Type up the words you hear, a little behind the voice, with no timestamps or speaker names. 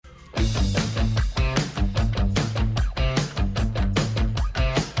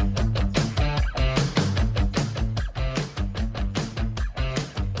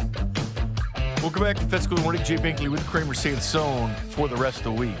Welcome back to Fiscal Morning. Jay Binkley with Kramer Sansone for the rest of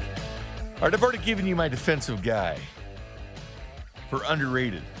the week. All right, I've already given you my defensive guy for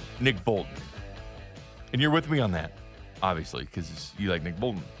underrated, Nick Bolton. And you're with me on that, obviously, because you like Nick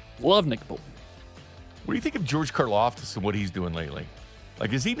Bolton. Love Nick Bolton. What do you think of George Karlaftis and what he's doing lately?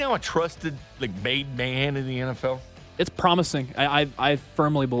 Like, is he now a trusted, made man in the NFL? It's promising. I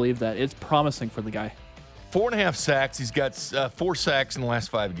firmly believe that. It's promising for the guy. 4.5 sacks. He's got 4 sacks in the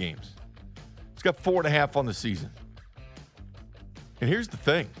last 5 games. He's got 4.5 on the season. And here's the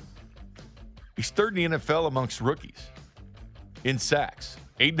thing. He's third in the NFL amongst rookies in sacks.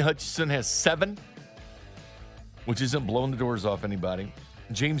 Aiden Hutchinson has 7, which isn't blowing the doors off anybody.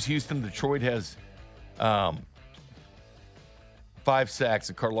 James Houston, Detroit, has 5 sacks,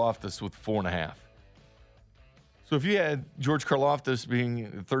 and Karlaftis with 4.5. So if you had George Karlaftis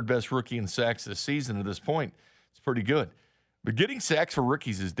being the third best rookie in sacks this season at this point, it's pretty good. But getting sacks for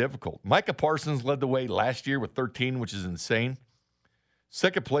rookies is difficult. Micah Parsons led the way last year with 13, which is insane.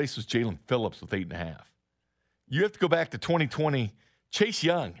 Second place was Jalen Phillips with 8.5. You have to go back to 2020. Chase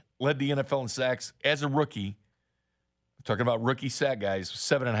Young led the NFL in sacks as a rookie. I'm talking about rookie sack guys,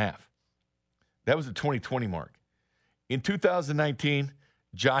 7.5. That was the 2020 mark. In 2019,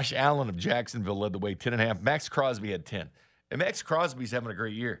 Josh Allen of Jacksonville led the way, 10.5. Max Crosby had 10. And Max Crosby's having a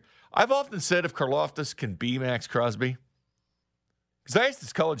great year. I've often said if Karlaftis can be Max Crosby, because I asked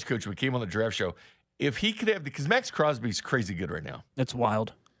this college coach when we came on the draft show, if he could have, because Max Crosby's crazy good right now. It's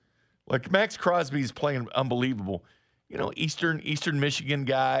wild. Like, Max Crosby's playing unbelievable. You know, Eastern Michigan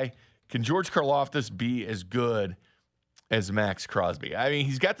guy. Can George Karlaftis be as good as Max Crosby? I mean,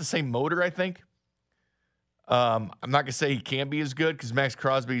 he's got the same motor, I think. I'm not going to say he can be as good because Max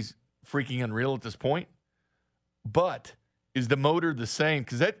Crosby's freaking unreal at this point. But is the motor the same?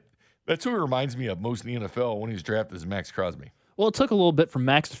 Because that's who he reminds me of most in the NFL when he was drafted as Max Crosby. Well, it took a little bit for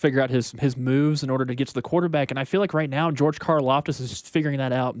Max to figure out his moves in order to get to the quarterback, and I feel like right now George Karlaftis is figuring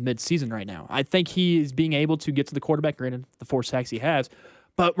that out mid-season right now. I think he is being able to get to the quarterback, granted the 4 sacks he has,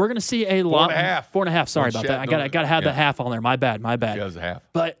 but we're going to see a lot. 4.5. Sorry about that. I got to have the half on there. My bad. Yeah, it was a half.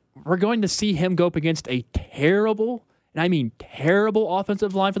 But we're going to see him go up against a terrible, and I mean terrible,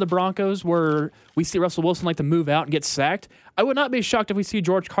 offensive line for the Broncos where we see Russell Wilson like to move out and get sacked. I would not be shocked if we see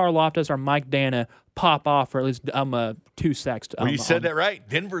George Karlaftis or Mike Dana pop off for at least 2 sacks. Well, you said that right.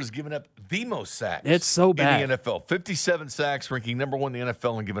 Denver's given up the most sacks. It's so bad in the NFL. 57 sacks, ranking number 1 in the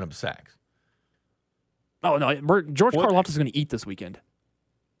NFL and giving up sacks. Oh, no. George Karlaftis is going to eat this weekend.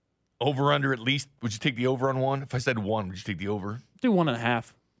 Over, under at least. Would you take the over on 1? If I said 1, would you take the over? Do 1.5. I'll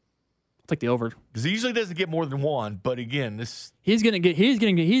take the over. Because he usually doesn't get more than 1, but again, he's getting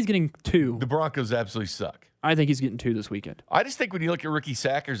 2. The Broncos absolutely suck. I think he's getting 2 this weekend. I just think when you look at rookie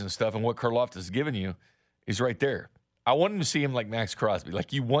sackers and stuff and what Karlaftis has given you is right there. I want him to see him like Max Crosby.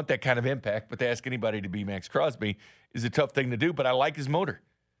 Like, you want that kind of impact, but to ask anybody to be Max Crosby is a tough thing to do, but I like his motor.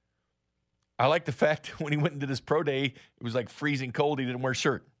 I like the fact that when he went into this pro day, it was like freezing cold. He didn't wear a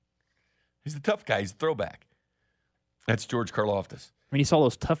shirt. He's the tough guy. He's a throwback. That's George Karlaftis. I mean, you saw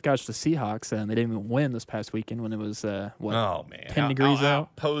those tough guys for the Seahawks, and they didn't even win this past weekend when it was, 10 degrees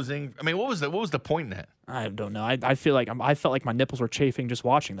out? Posing. I mean, what was the point in that? I don't know. I feel like I felt like my nipples were chafing just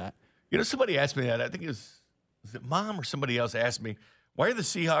watching that. You know, somebody asked me that. I think was it Mom or somebody else asked me, why are the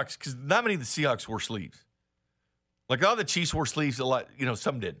Seahawks, because not many of the Seahawks wore sleeves. Like, all the Chiefs wore sleeves a lot. You know,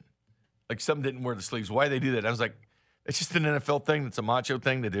 some didn't. Like, some didn't wear the sleeves. Why do they do that? I was like, it's just an NFL thing. That's a macho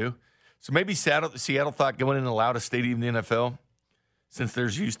thing to do. So maybe Seattle thought going in the loudest stadium in the NFL, since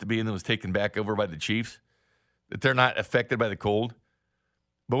theirs used to be and then was taken back over by the Chiefs, that they're not affected by the cold.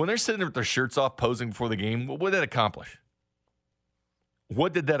 But when they're sitting there with their shirts off posing before the game, what did that accomplish?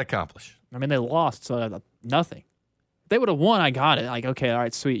 What did that accomplish? I mean, they lost, so nothing. If they would have won, I got it. Like, okay, all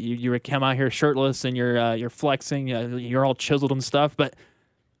right, sweet. You come out here shirtless and you're flexing, you're all chiseled and stuff. But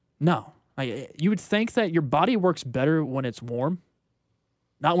no, you would think that your body works better when it's warm,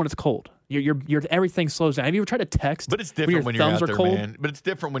 not when it's cold. Your everything slows down. Have you ever tried to text? But it's different when you're out there, cold? man. But it's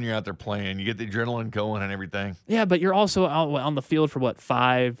different when you're out there playing. You get the adrenaline going and everything. Yeah, but you're also out on the field for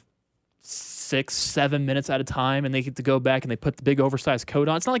 5, 6, 7 minutes at a time, and they get to go back and they put the big oversized coat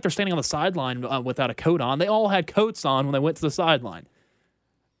on. It's not like they're standing on the sideline without a coat on. They all had coats on when they went to the sideline.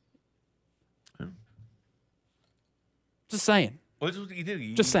 Just saying. Well, this is what you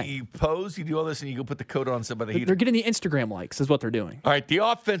do. Just saying. You pose, you do all this, and you go put the coat on somebody. They're getting the Instagram likes is what they're doing. All right, the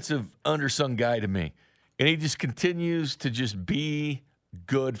offensive undersung guy to me, and he just continues to just be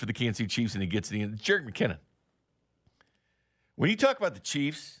good for the Kansas City Chiefs, and he gets to the end. Jerick McKinnon. When you talk about the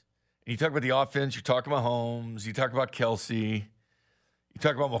Chiefs, and you talk about the offense, you talk about Mahomes, you talk about Kelsey, you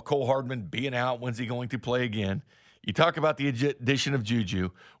talk about Mecole Hardman being out, when's he going to play again? You talk about the addition of Juju.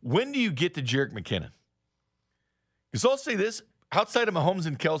 When do you get to Jerick McKinnon? Because I'll say this, outside of Mahomes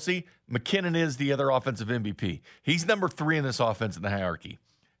and Kelsey, McKinnon is the other offensive MVP. He's number 3 in this offense in the hierarchy.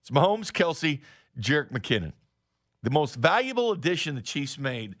 It's Mahomes, Kelsey, Jerick McKinnon. The most valuable addition the Chiefs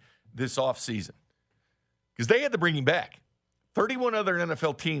made this offseason. Because they had to bring him back. 31 other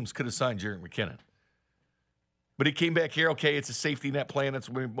NFL teams could have signed Jerick McKinnon. But he came back here, okay, it's a safety net plan. That's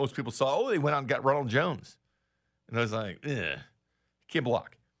when most people saw, oh, they went out and got Ronald Jones. And I was like, can't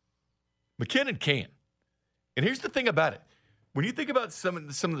block. McKinnon can. And here's the thing about it. When you think about some of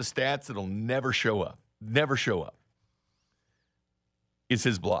the stats that'll never show up, is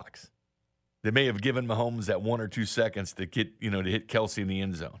his blocks. They may have given Mahomes that 1 or 2 seconds to get, to hit Kelsey in the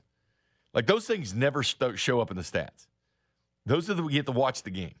end zone. Like those things never show up in the stats. Those are we get to watch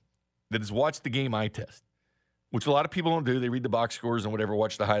the game. That is watch the game eye test, which a lot of people don't do. They read the box scores and whatever,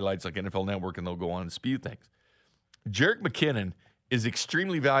 watch the highlights like NFL Network, and they'll go on and spew things. Jerick McKinnon is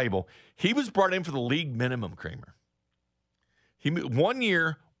extremely valuable. He was brought in for the league minimum, Kramer. 1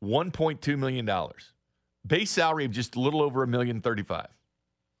 year, $1.2 million. Base salary of just a little over $1,035,000.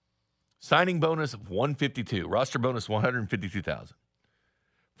 Signing bonus of $152,000. Roster bonus $152,000.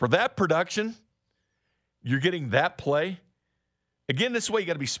 For that production, you're getting that play. Again, this way you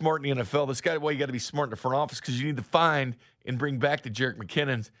got to be smart in the NFL. This way you got to be smart in the front office because you need to find and bring back the Jerick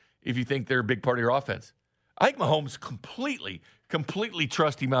McKinnons if you think they're a big part of your offense. I think Mahomes completely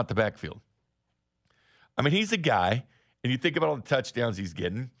trust him out the backfield. I mean, he's a guy, and you think about all the touchdowns he's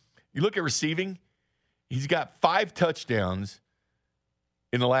getting. You look at receiving, he's got 5 touchdowns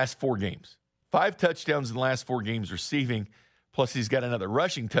in the last 4 games. 5 touchdowns in the last 4 games receiving, plus he's got another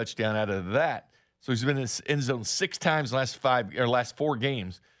rushing touchdown out of that. So he's been in the end zone 6 times last 4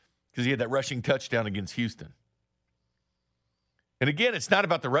 games because he had that rushing touchdown against Houston. And again, it's not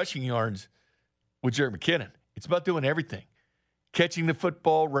about the rushing yards with Jerick McKinnon. It's about doing everything. Catching the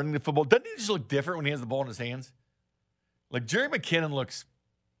football, running the football. Doesn't he just look different when he has the ball in his hands? Like Jerick McKinnon looks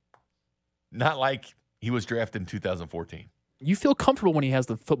not like he was drafted in 2014. You feel comfortable when he has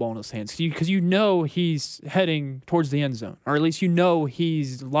the football in his hands because you know he's heading towards the end zone, or at least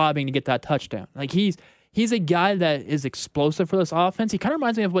he's lobbing to get that touchdown. Like he's a guy that is explosive for this offense. He kind of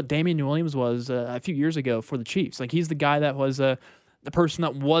reminds me of what Damian Williams was a few years ago for the Chiefs. Like he's the guy that was the person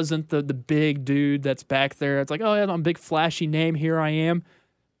that wasn't the big dude that's back there. It's like, oh yeah, I'm a big flashy name. Here I am.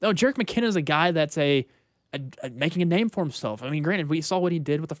 No, Jerick McKinnon is a guy that's making a name for himself. I mean, granted, we saw what he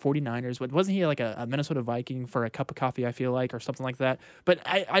did with the 49ers. Wasn't he like a Minnesota Viking for a cup of coffee, I feel like, or something like that? But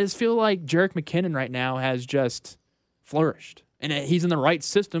I just feel like Jerick McKinnon right now has just flourished. And he's in the right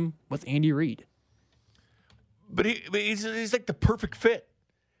system with Andy Reid. But he's like the perfect fit.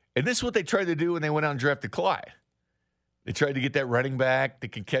 And this is what they tried to do when they went out and drafted Clyde. They tried to get that running back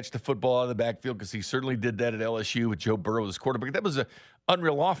that can catch the football out of the backfield because he certainly did that at LSU with Joe Burrow as quarterback. That was an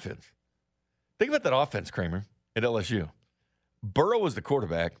unreal offense. Think about that offense, Kramer, at LSU. Burrow was the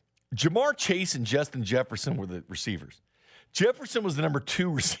quarterback. Jamar Chase and Justin Jefferson were the receivers. Jefferson was the number 2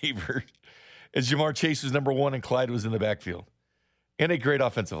 receiver, as Jamar Chase was number 1 and Clyde was in the backfield. And a great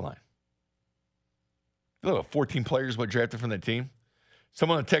offensive line. Look, 14 players were drafted from that team.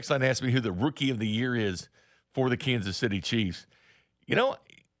 Someone on the text line asked me who the rookie of the year is for the Kansas City Chiefs. Trent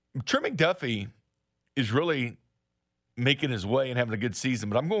McDuffie is really making his way and having a good season,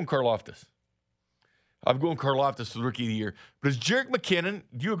 but I'm going Karlaftis. I'm going Karlaftis for the rookie of the year. But is Jerick McKinnon,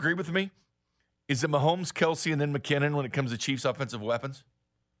 do you agree with me? Is it Mahomes, Kelsey, and then McKinnon when it comes to Chiefs' offensive weapons?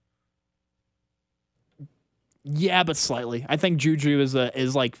 Yeah, but slightly. I think Juju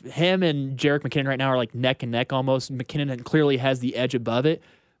is like him and Jerick McKinnon right now are like neck and neck almost. McKinnon clearly has the edge above it.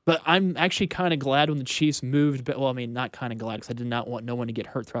 But I'm actually kind of glad when the Chiefs moved. But, well, I mean, not kind of glad because I did not want no one to get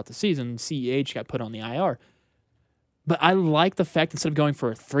hurt throughout the season. CEH got put on the IR. But I like the fact instead of going for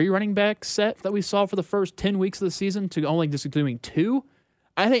a 3 running back set that we saw for the first 10 weeks of the season to only just doing 2,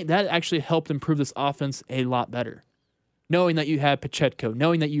 I think that actually helped improve this offense a lot better. Knowing that you have Pacheco,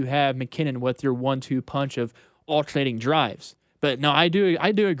 knowing that you have McKinnon with your 1-2 punch of alternating drives. But no, I do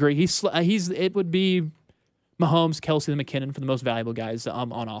agree. It would be Mahomes, Kelsey, and McKinnon for the most valuable guys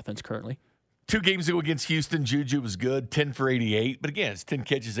on offense currently. 2 games ago against Houston, Juju was good, 10 for 88. But again, it's 10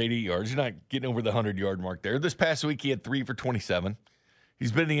 catches, 88 yards. You're not getting over the 100-yard mark there. This past week, he had 3 for 27.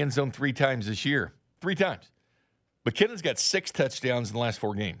 He's been in the end zone 3 times this year. 3 times. McKinnon's got 6 touchdowns in the last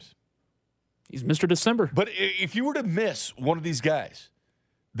 4 games. He's Mr. December. But if you were to miss one of these guys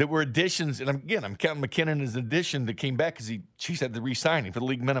that were additions, and I'm counting McKinnon as an addition that came back because Chiefs had to re-sign him for the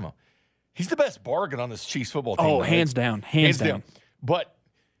league minimum. He's the best bargain on this Chiefs football team. Oh, right? Hands down. But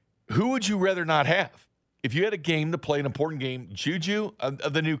who would you rather not have? If you had a game to play, an important game, Juju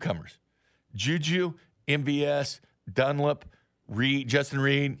of the newcomers. Juju, MVS, Dunlap, Reed, Justin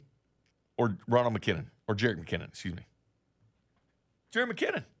Reed, or Ronald McKinnon, or Jerick McKinnon, excuse me. Jerick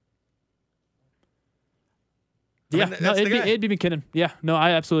McKinnon. Yeah, it'd be McKinnon. Yeah, no,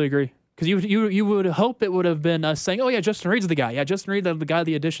 I absolutely agree. Because you would hope it would have been us saying, oh, yeah, Justin Reed's the guy. Yeah, Justin Reed, the guy,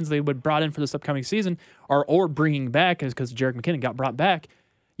 the additions they would brought in for this upcoming season, or bringing back, because Jerick McKinnon got brought back.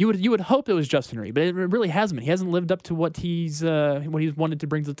 You would hope it was Justin Reed, but it really hasn't been. He hasn't lived up to what he's wanted to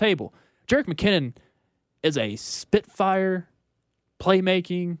bring to the table. Jerick McKinnon is a spitfire,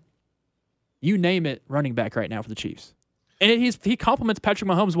 playmaking, you name it, running back right now for the Chiefs. And he complements Patrick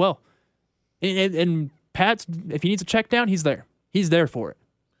Mahomes well. And Pat's, if he needs a check down, he's there. He's there for it.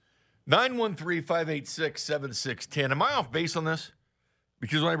 913-586-7610. Am I off base on this?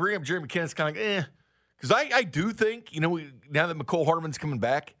 Because when I bring up Jerick McKinnon, it's kind of like, Because I do think, now that McCole Hardman's coming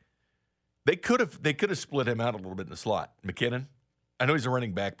back, they could have split him out a little bit in the slot. McKinnon, I know he's a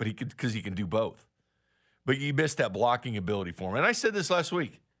running back, but he can do both. But you missed that blocking ability for him. And I said this last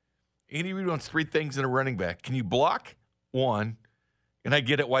week. Andy Reid wants three things in a running back. Can you block? One. And I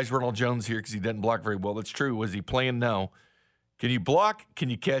get it. Why is Ronald Jones here? Because he doesn't block very well. That's true. Was he playing? No. Can you block? Can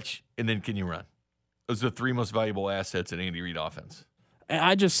you catch? And then can you run? Those are the three most valuable assets in Andy Reid offense.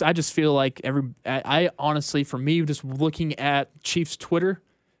 I just feel like I honestly, for me, just looking at Chiefs Twitter,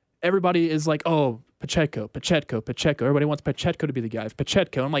 everybody is like, oh, Pacheco. Everybody wants Pacheco to be the guy.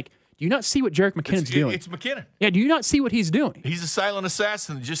 Pacheco. I'm like, do you not see what Jerick McKinnon's doing? It's McKinnon. Yeah, do you not see what he's doing? He's a silent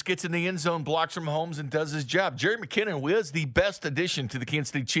assassin that just gets in the end zone, blocks from Mahomes, and does his job. Jerick McKinnon was the best addition to the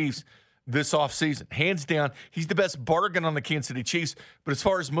Kansas City Chiefs this offseason. Hands down, he's the best bargain on the Kansas City Chiefs. But as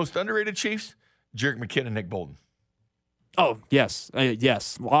far as most underrated Chiefs, Jerick McKinnon, Nick Bolton. Oh, yes.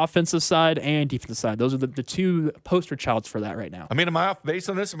 Yes. Offensive side and defensive side. Those are the two poster childs for that right now. I mean, am I off base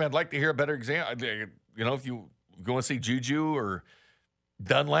on this? I mean, I'd like to hear a better example. If you go and see Juju or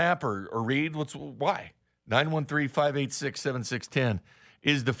Dunlap or Reed, why? 913-586-7610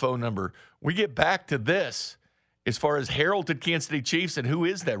 is the phone number. We get back to this as far as heralded Kansas City Chiefs and who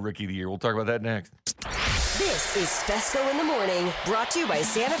is that Rookie of the Year. We'll talk about that next. This is Fesco in the Morning, brought to you by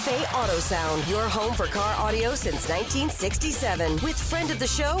Santa Fe Auto Sound, your home for car audio since 1967, with friend of the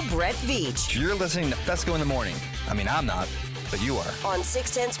show, Brett Veach. You're listening to Fesco in the Morning. I mean, I'm not, but you are. On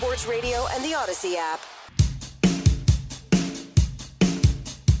 610 Sports Radio and the Odyssey app.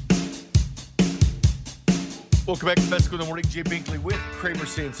 Welcome back to Fesco in the Morning. Jay Binkley with Kramer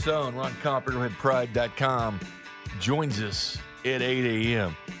Sansone. Ron Comper, RedPride.com, joins us at 8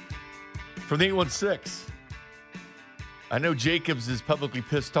 a.m. From the 816. I know Jacobs is publicly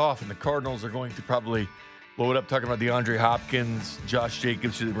pissed off, and the Cardinals are going to probably blow it up talking about DeAndre Hopkins, Josh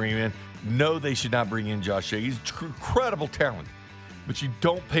Jacobs. Should they bring him in? No, they should not bring in Josh Jacobs. He's incredible talent, but you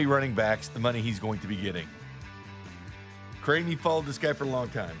don't pay running backs the money he's going to be getting. Crane, you followed this guy for a long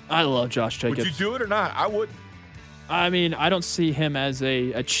time. I love Josh Jacobs. Would you do it or not? I wouldn't. I mean, I don't see him as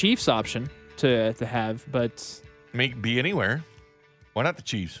a Chiefs option to have, but be anywhere. Why not the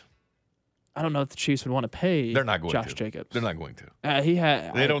Chiefs? I don't know if the Chiefs would want to pay. They're not going Josh to. Jacobs. They're not going to.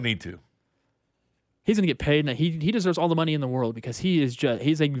 They don't need to. He's going to get paid, and he deserves all the money in the world because he's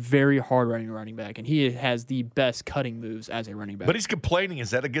a very hard running back, and he has the best cutting moves as a running back. But he's complaining.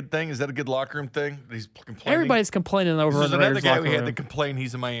 Is that a good thing? Is that a good locker room thing? He's complaining. Everybody's complaining over. There's another guy we had to complain.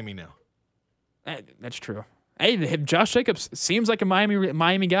 He's in Miami now. That's true. Hey, Josh Jacobs seems like a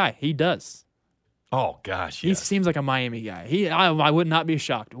Miami guy. He does. Oh gosh, yes. He seems like a Miami guy. I would not be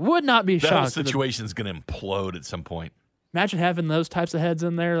shocked. Would not be shocked. That situation's going to implode at some point. Imagine having those types of heads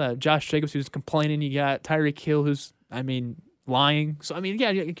in there. Josh Jacobs who's complaining. You got Tyreek Hill who's, lying. So, yeah,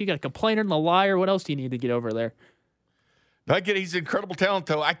 you got a complainer and a liar. What else do you need to get over there? I get he's an incredible talent,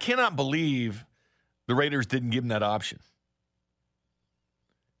 though. I cannot believe the Raiders didn't give him that option.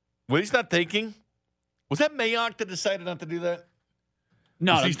 Well, he's not thinking. Was that Mayock that decided not to do that?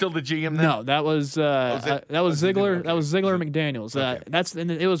 No, is he still the GM then? No, that was Ziegler. Okay. That was Ziegler and McDaniels. Okay.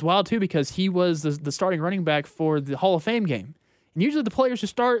 And it was wild too because he was the starting running back for the Hall of Fame game. And usually the players who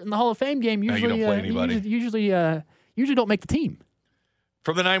start in the Hall of Fame game usually don't play anybody. usually don't make the team.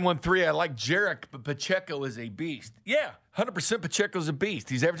 From the 913, I like Jerick, but Pacheco is a beast. Yeah, 100% Pacheco's a beast.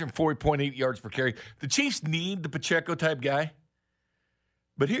 He's averaging 40.8 yards per carry. The Chiefs need the Pacheco type guy.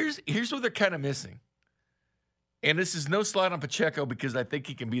 But here's what they're kind of missing. And this is no slide on Pacheco because I think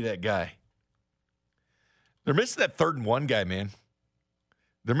he can be that guy. They're missing that 3rd and 1 guy, man.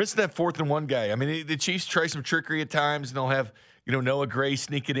 They're missing that 4th and 1 guy. The Chiefs try some trickery at times, and they'll have, Noah Gray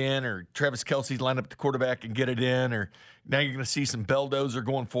sneak it in, or Travis Kelce line up the quarterback and get it in, or now you're going to see some Belldozer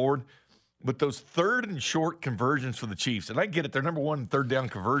going forward. But those 3rd and short conversions for the Chiefs, and I get it, they're number 1 in 3rd down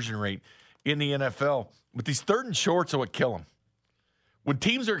conversion rate in the NFL. But these 3rd and shorts are what kill them. When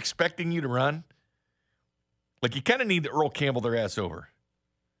teams are expecting you to run, Like, you kind of need to Earl Campbell their ass over.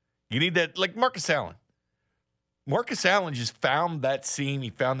 You need that, like Marcus Allen. Marcus Allen just found that seam. He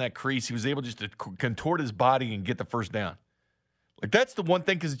found that crease. He was able just to contort his body and get the first down. Like, that's the one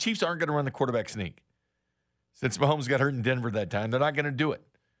thing, because the Chiefs aren't going to run the quarterback sneak. Since Mahomes got hurt in Denver that time, they're not going to do it.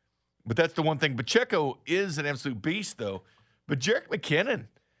 But that's the one thing. Pacheco is an absolute beast, though. But Jerick McKinnon,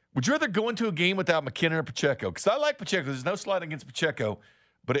 would you rather go into a game without McKinnon or Pacheco? Because I like Pacheco. There's no slide against Pacheco.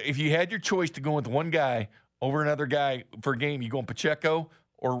 But if you had your choice to go with one guy over another guy for a game, you going Pacheco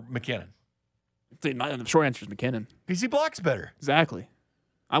or McKinnon? The short answer is McKinnon. Because he blocks better. Exactly.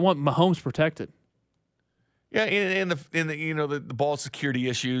 I want Mahomes protected. Yeah, in the ball security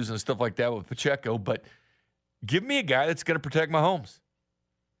issues and stuff like that with Pacheco, but give me a guy that's going to protect Mahomes.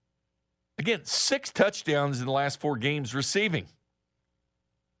 Again, 6 touchdowns in the last 4 games receiving.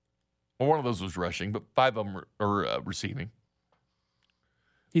 Well, one of those was rushing, but 5 of them are receiving.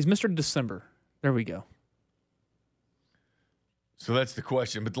 He's Mr. December. There we go. So that's the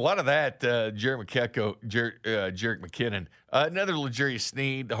question. But a lot of that, Jerick McKinnon. Another L'Jarius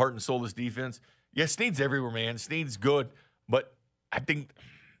Sneed, the heart and soul of this defense. Yeah, Sneed's everywhere, man. Sneed's good. But I think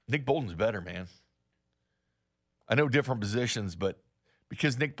Nick Bolton's better, man. I know different positions, but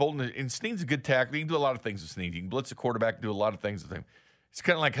because Nick Bolton, and Sneed's a good tackler. You can do a lot of things with Sneed. You can blitz a quarterback, do a lot of things with him. It's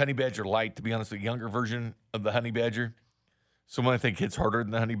kind of like Honey Badger Light, to be honest, a younger version of the Honey Badger. Someone I think hits harder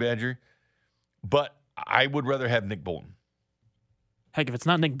than the Honey Badger. But I would rather have Nick Bolton. Heck, if it's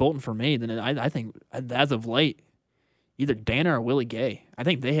not Nick Bolton for me, then I think as of late, either Dana or Willie Gay. I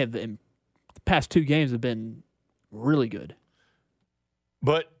think they have, in the past 2 games, have been really good.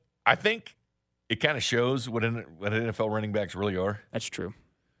 But I think it kind of shows what NFL running backs really are. That's true.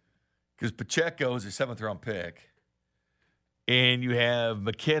 Because Pacheco is a 7th-round pick, and you have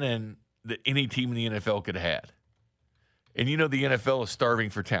McKinnon that any team in the NFL could have had. And you know the NFL is starving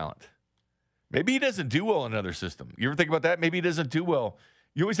for talent. Maybe he doesn't do well in another system. You ever think about that? Maybe he doesn't do well.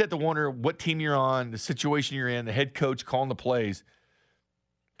 You always have to wonder what team you're on, the situation you're in, the head coach calling the plays.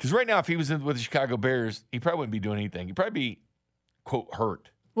 Because right now, if he was with the Chicago Bears, he probably wouldn't be doing anything. He'd probably be, quote, hurt.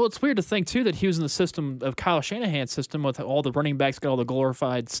 Well, it's weird to think, too, that he was in the system of Kyle Shanahan's system with all the running backs got all the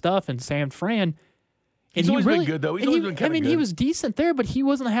glorified stuff and Sam Fran. He's always been good, though. He's always been kind of good. He was decent there, but he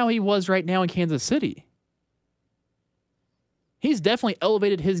wasn't how he was right now in Kansas City. He's definitely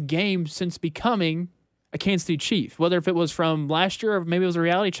elevated his game since becoming a Kansas City Chief, whether if it was from last year or maybe it was a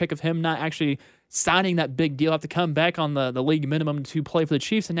reality check of him not actually signing that big deal, have to come back on the league minimum to play for the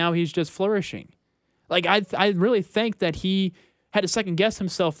Chiefs, and now he's just flourishing. Like, I really think that he had to second-guess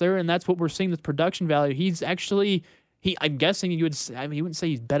himself there, and that's what we're seeing with production value. He's actually, I'm guessing you wouldn't say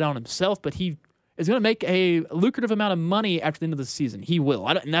he's bet on himself, but he is going to make a lucrative amount of money after the end of the season. He will.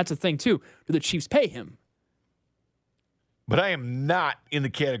 And that's the thing, too. Do the Chiefs pay him? But I am not in the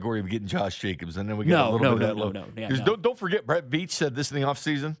category of getting Josh Jacobs. And then we got a little bit of that low. No. Yeah, don't forget, Brett Veach said this in the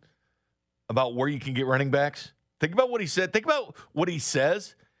offseason about where you can get running backs. Think about what he said. Think about what he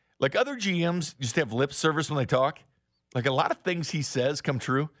says. Like, other GMs just have lip service when they talk. Like, a lot of things he says come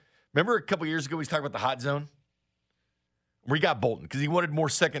true. Remember a couple years ago, he was talking about the hot zone? Where he got Bolton because he wanted more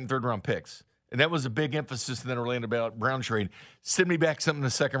 2nd and 3rd round picks. And that was a big emphasis in that Orlando Brown trade. Send me back something in the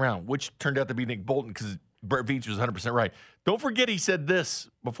 2nd round, which turned out to be Nick Bolton because Brett Veach was 100% right. Don't forget he said this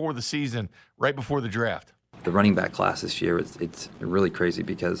before the season, right before the draft. The running back class this year, it's really crazy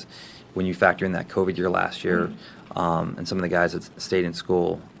because when you factor in that COVID year last year and some of the guys that stayed in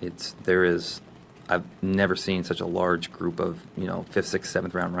school, I've never seen such a large group of 5th, 6th,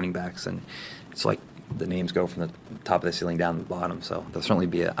 7th round running backs, and it's like the names go from the top of the ceiling down to the bottom. So there'll certainly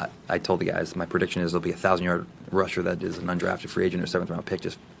be I told the guys, my prediction is there'll be a 1,000-yard rusher that is an undrafted free agent or 7th round pick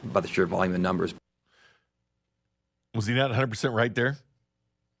just by the sheer volume of numbers. Was he not 100% right there?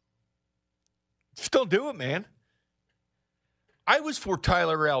 Still do it, man. I was for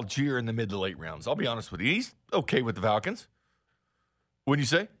Tyler Algier in the mid to late rounds. I'll be honest with you. He's okay with the Falcons. What'd you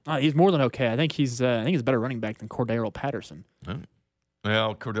say? He's more than okay. I think he's a better running back than Cordero Patterson.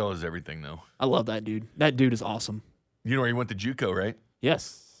 Well, Cordell is everything, though. I love that dude. That dude is awesome. You know where he went to JUCO, right?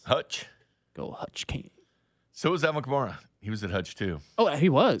 Yes. Hutch. Go Hutch King. So was Alvin Kamara. He was at Hutch, too. Oh, he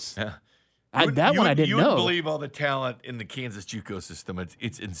was? Yeah. I didn't know. You wouldn't believe all the talent in the Kansas JUCO system.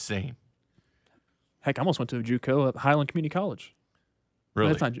 It's insane. Heck, I almost went to a JUCO at Highland Community College.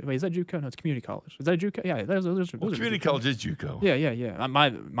 Really? Wait, is that JUCO? No, it's community college. Is that JUCO? Yeah, those community college is JUCO. Yeah.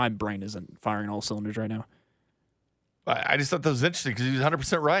 My brain isn't firing all cylinders right now. I just thought that was interesting because he was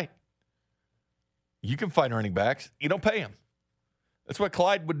 100% right. You can find running backs. You don't pay him. That's why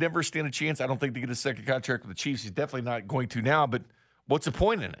Clyde would never stand a chance, I don't think, to get a second contract with the Chiefs. He's definitely not going to now, but what's the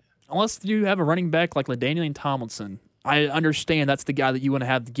point in it? Unless you have a running back like LaDainian Tomlinson I understand that's the guy that you want to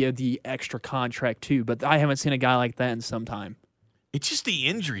have to give the extra contract to, but I haven't seen a guy like that in some time. It's just the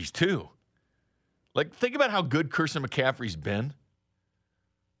injuries, too. Like, think about how good Christian McCaffrey's been.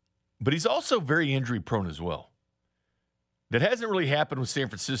 But he's also very injury-prone as well. That hasn't really happened with San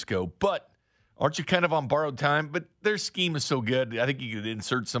Francisco, but aren't you kind of on borrowed time? But their scheme is so good, I think you could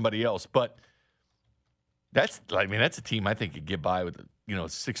insert somebody else. But that's a team I think could get by with,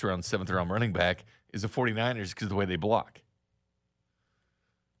 6th-round, 7th-round running back is the 49ers because of the way they block.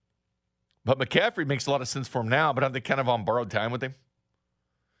 But McCaffrey makes a lot of sense for him now, but aren't they kind of on borrowed time with him?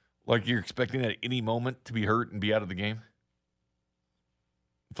 Like you're expecting at any moment to be hurt and be out of the game?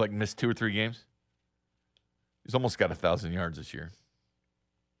 It's like missed 2 or 3 games. He's almost got 1,000 yards this year.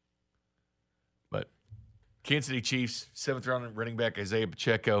 But Kansas City Chiefs, 7th-round running back Isaiah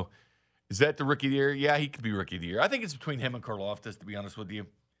Pacheco. Is that the rookie of the year? Yeah, he could be rookie of the year. I think it's between him and Karlaftis, to be honest with you.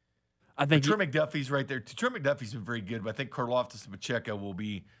 I think Trey McDuffie's right there. Trey McDuffie's been very good, but I think Karlaftis and Pacheco will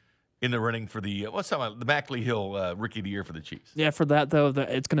be in the running for the Mackley Hill rookie of the year for the Chiefs. Yeah, for that though,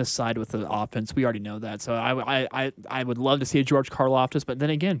 it's going to side with the offense. We already know that. So I would love to see a George Karlaftis, but then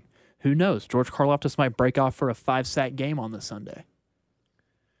again, who knows? George Karlaftis might break off for a 5-sack game on this Sunday.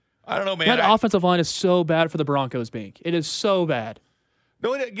 I don't know, man. That offensive line is so bad for the Broncos, Bink. It is so bad.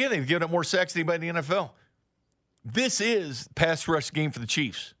 No, again, they've given up more sacks than anybody in the NFL. This is pass rush game for the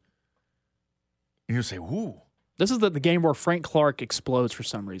Chiefs. And you'll say, "Whoo." This is the game where Frank Clark explodes for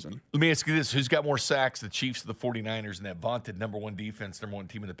some reason. Let me ask you this. Who's got more sacks, the Chiefs or the 49ers, in that vaunted number 1 defense, number 1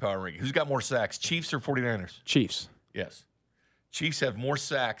 team in the power ranking? Who's got more sacks, Chiefs or 49ers? Chiefs. Yes. Chiefs have more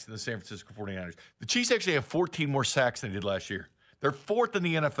sacks than the San Francisco 49ers. The Chiefs actually have 14 more sacks than they did last year. They're 4th in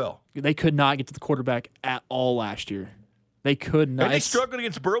the NFL. They could not get to the quarterback at all last year. They could not. And they struggled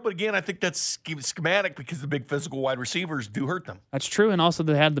against Burrow, but again, I think that's schematic because the big physical wide receivers do hurt them. That's true, and also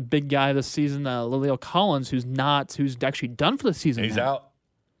they had the big guy this season, La'el Collins, who's actually done for the season. He's now. out.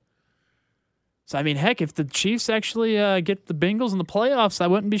 So, I mean, heck, if the Chiefs actually get the Bengals in the playoffs, I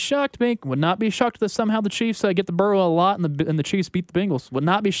wouldn't be shocked, Bink. Would not be shocked that somehow the Chiefs get the Burrow a lot and the Chiefs beat the Bengals. Would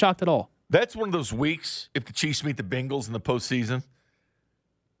not be shocked at all. That's one of those weeks, if the Chiefs meet the Bengals in the postseason,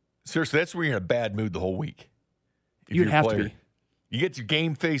 seriously, that's where you're in a bad mood the whole week. You'd have to be. You get your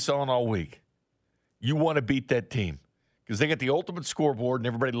game face on all week. You want to beat that team because they got the ultimate scoreboard and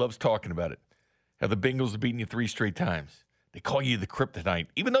everybody loves talking about it. How the Bengals have beaten you 3 straight times. They call you the kryptonite,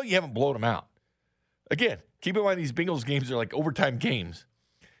 even though you haven't blown them out. Again, keep in mind these Bengals games are like overtime games.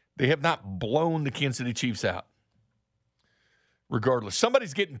 They have not blown the Kansas City Chiefs out. Regardless,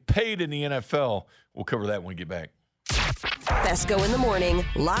 somebody's getting paid in the NFL. We'll cover that when we get back. Fesco in the morning,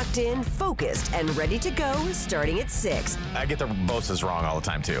 locked in, focused, and ready to go starting at 6. I get the Bosa's wrong all the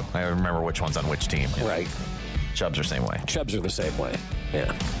time, too. I remember which one's on which team. Right. Chubbs are the same way. Chubbs are the same way.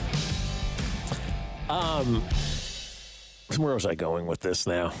 Yeah. Where was I going with this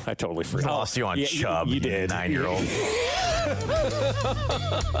now? I totally forgot. Lost you on Chubb, you did. 9-year-old.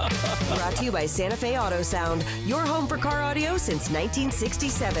 Brought to you by Santa Fe Auto Sound, your home for car audio since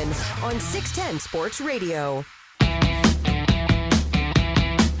 1967 on 610 Sports Radio.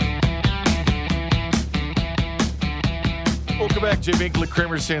 Welcome back, Jay Binkley,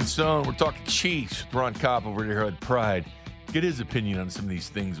 Kramer Sansone. We're talking Chiefs. Ron Kopp over here at Pride. Get his opinion on some of these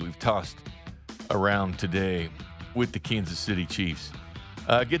things we've tossed around today with the Kansas City Chiefs.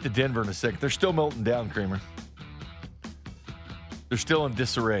 Get to Denver in a second. They're still melting down, Kramer. They're still in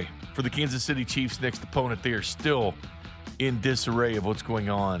disarray. For the Kansas City Chiefs' next opponent, they are still in disarray of what's going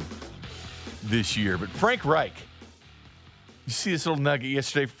on this year. But Frank Reich, you see this little nugget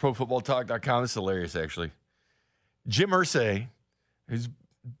yesterday for ProFootballTalk.com. This is hilarious, actually. Jim Irsay has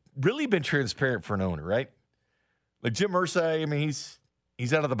really been transparent for an owner, right? Like Jim Irsay, I mean,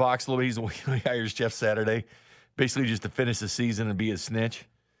 he's out of the box a little bit. He hires Jeff Saturday, basically just to finish the season and be a snitch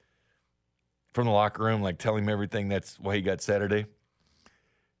from the locker room, like tell him everything. That's why he got Saturday.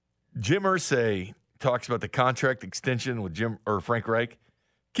 Jim Irsay talks about the contract extension with Frank Reich.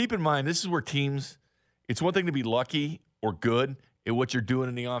 Keep in mind, this is where teams, it's one thing to be lucky or good at what you're doing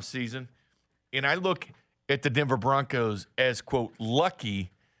in the offseason. And I look at the Denver Broncos as, quote,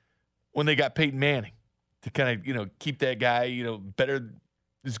 lucky when they got Peyton Manning to kind of, keep that guy, better,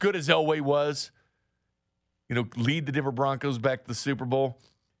 as good as Elway was, lead the Denver Broncos back to the Super Bowl.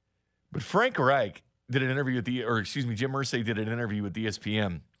 But Frank Reich did an interview with Jim Irsay did an interview with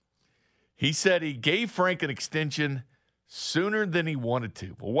ESPN. He said he gave Frank an extension sooner than he wanted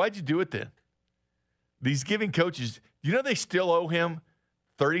to. Well, why'd you do it then? These giving coaches, they still owe him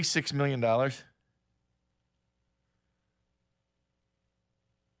 $36 million?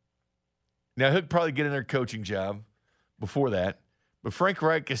 Now, he'll probably get another coaching job before that. But Frank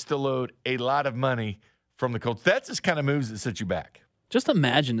Reich is still owed a lot of money from the Colts. That's the kind of moves that set you back. Just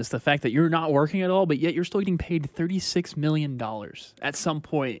imagine the fact that you're not working at all, but yet you're still getting paid $36 million at some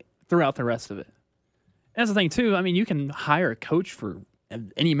point throughout the rest of it. That's the thing, too. I mean, you can hire a coach for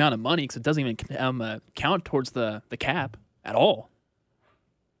any amount of money because it doesn't even count towards the cap at all.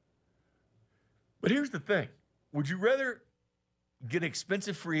 But here's the thing. Would you rather get an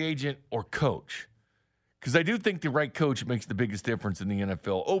expensive free agent or coach? Because I do think the right coach makes the biggest difference in the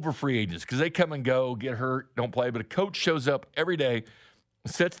NFL over free agents because they come and go, get hurt, don't play. But a coach shows up every day,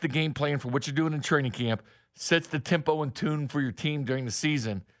 sets the game plan for what you're doing in training camp, sets the tempo and tune for your team during the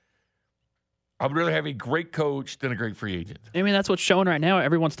season. I would rather have a great coach than a great free agent. I mean, that's what's showing right now.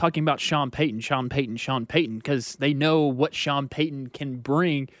 Everyone's talking about Sean Payton because they know what Sean Payton can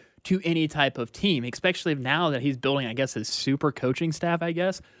bring to any type of team, especially now that he's building, I guess, his super coaching staff, I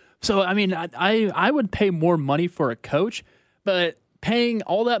guess. So, I mean, I would pay more money for a coach, but paying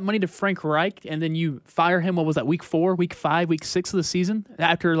all that money to Frank Reich and then you fire him, what was that, week 4, week 5, week 6 of the season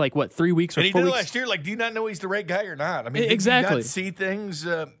after, 3 weeks or 4 weeks? And he did it last year. Do you not know he's the right guy or not? I mean, exactly. Did you not see things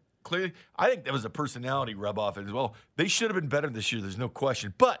clearly? I think that was a personality rub-off as well. They should have been better this year. There's no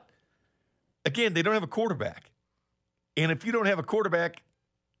question. But, again, they don't have a quarterback. And if you don't have a quarterback,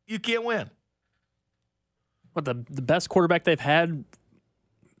 you can't win. But the best quarterback they've had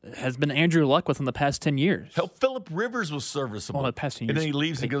has been Andrew Luck within the past 10 years. Hell, Phillip Rivers was serviceable. The past 10 years. And then he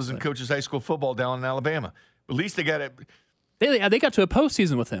leaves and goes and coaches high school football down in Alabama. But at least they got it. They got to a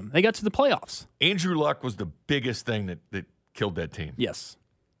postseason with him. They got to the playoffs. Andrew Luck was the biggest thing that killed that team. Yes.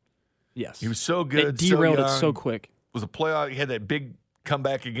 He was so good, they derailed so young, it so quick. Was a playoff. He had that big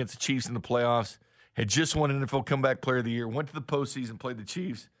comeback against the Chiefs in the playoffs. Had just won NFL Comeback Player of the Year. Went to the postseason, played the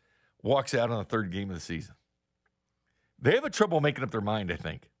Chiefs. Walks out on the third game of the season. They have a trouble making up their mind, I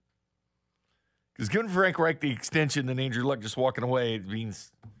think. Because giving Frank Reich the extension and Andrew Luck just walking away, it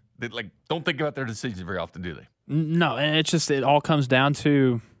means they don't think about their decisions very often, do they? No, and it all comes down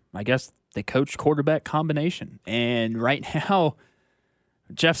to, I guess, the coach quarterback combination. And right now,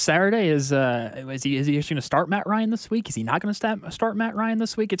 Jeff Saturday is he actually going to start Matt Ryan this week? Is he not going to start Matt Ryan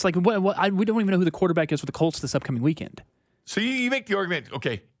this week? It's we don't even know who the quarterback is for the Colts this upcoming weekend. So you make the argument,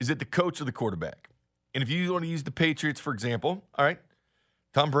 okay, is it the coach or the quarterback? And if you want to use the Patriots, for example, all right,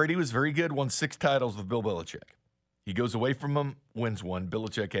 Tom Brady was very good, won 6 titles with Bill Belichick. He goes away from him, wins 1.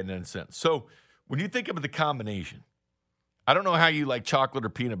 Belichick had none since. So when you think of the combination, I don't know how you like chocolate or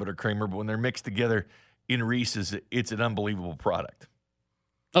peanut butter, Kramer, but when they're mixed together in Reese's, it's an unbelievable product.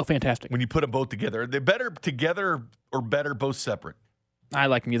 Oh, fantastic. When you put them both together. Are they better together or better both separate? I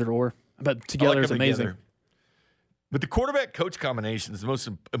like them either or, but together is amazing. Together. But the quarterback-coach combination is the most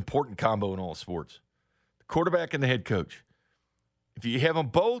important combo in all sports. The quarterback and the head coach. If you have them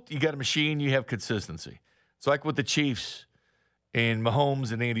both, you got a machine, you have consistency. It's like with the Chiefs and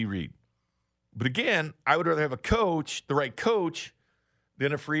Mahomes and Andy Reid. But again, I would rather have a coach, the right coach,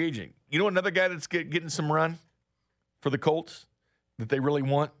 than a free agent. You know another guy that's getting some run for the Colts that they really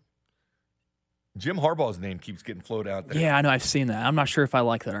want? Jim Harbaugh's name keeps getting floated out there. Yeah, I know. I've seen that. I'm not sure if I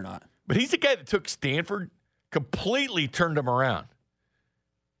like that or not. But he's the guy that took Stanford, completely turned him around.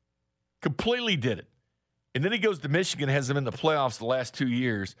 Completely did it. And then he goes to Michigan, has them in the playoffs the last 2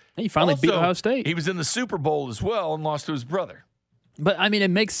 years. He finally beat Ohio State. He was in the Super Bowl as well and lost to his brother. But, I mean,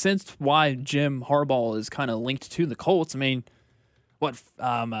 it makes sense why Jim Harbaugh is kind of linked to the Colts. I mean,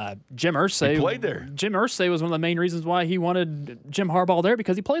 Jim Irsay. He played there. Jim Irsay was one of the main reasons why he wanted Jim Harbaugh there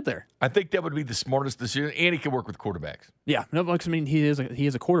because he played there. I think that would be the smartest decision, and he can work with quarterbacks. Yeah, no, I mean he is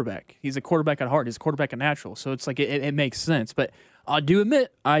a quarterback. He's a quarterback at heart. He's a quarterback at natural. So it's it makes sense. But I do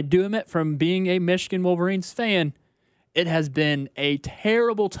admit, from being a Michigan Wolverines fan, it has been a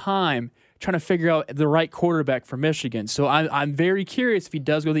terrible time trying to figure out the right quarterback for Michigan. So I'm very curious if he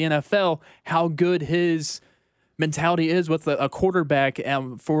does go to the NFL, how good his mentality is with a quarterback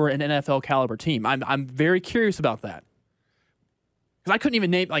for an NFL caliber team. I'm very curious about that. Because I couldn't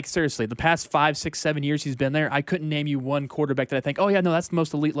even name, seriously, the past 5, 6, 7 years he's been there, I couldn't name you one quarterback that I think, oh, yeah, no, that's the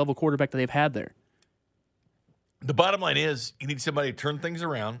most elite level quarterback that they've had there. The bottom line is you need somebody to turn things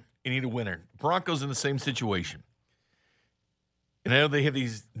around. You need a winner. Broncos in the same situation. And I know they have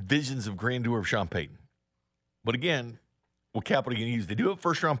these visions of grandeur of Sean Payton. But again, what capital are you going to use? They do have a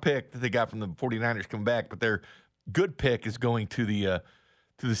first-round pick that they got from the 49ers coming back, but their good pick is going to the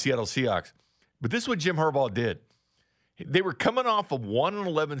Seattle Seahawks. But this is what Jim Harbaugh did. They were coming off a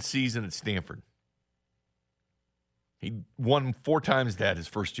 1-11 season at Stanford. He won 4 times that his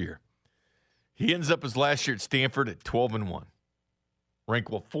first year. He ends up his last year at Stanford at 12-1.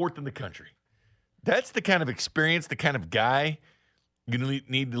 Ranked 4th in the country. That's the kind of experience, the kind of guy you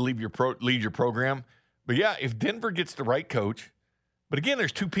need to lead your program. But yeah, if Denver gets the right coach, but again,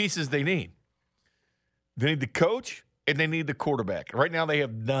 there's 2 pieces they need. They need the coach, and they need the quarterback. Right now, they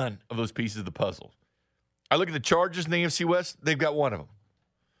have none of those pieces of the puzzle. I look at the Chargers in the AFC West, they've got one of them.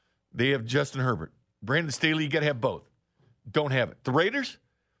 They have Justin Herbert. Brandon Staley, you got to have both. Don't have it. The Raiders,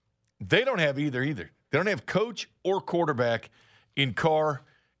 they don't have either. They don't have coach or quarterback in Carr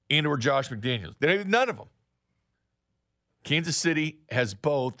and or Josh McDaniels. They have none of them. Kansas City has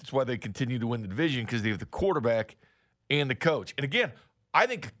both. That's why they continue to win the division, because they have the quarterback and the coach. And again, I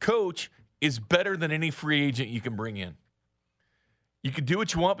think a coach is better than any free agent you can bring in. You can do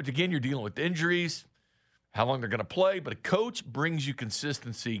what you want, but again, you're dealing with injuries, how long they're going to play. But a coach brings you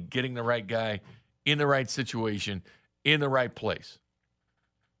consistency, getting the right guy in the right situation, in the right place.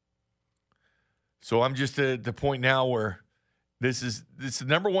 So I'm just at the point now where this is the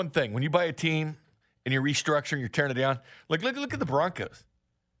number one thing. When you buy a team and you're restructuring, you're tearing it down, like look at the Broncos.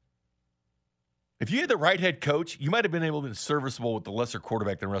 If you had the right head coach, you might have been able to be serviceable with the lesser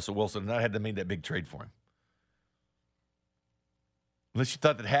quarterback than Russell Wilson and not had to make that big trade for him. Unless you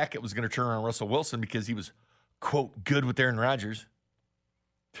thought that Hackett was going to turn around Russell Wilson because he was, quote, good with Aaron Rodgers.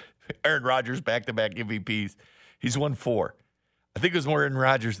 Aaron Rodgers, back-to-back MVPs. He's won 4. I think it was more Aaron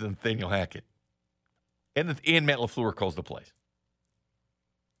Rodgers than Nathaniel Hackett. And Matt LaFleur calls the plays.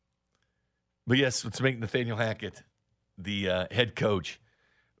 But yes, let's make Nathaniel Hackett the head coach.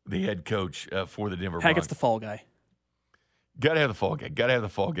 The head coach for the Denver Broncos. Hackett's the fall guy. Got to have the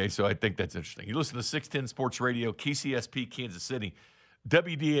fall guy. So I think that's interesting. You listen to 610 Sports Radio, KCSP, Kansas City,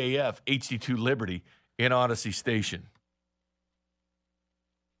 WDAF, HD2 Liberty, and Odyssey Station.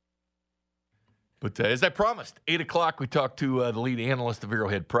 But as I promised, 8 o'clock, we talked to the lead analyst of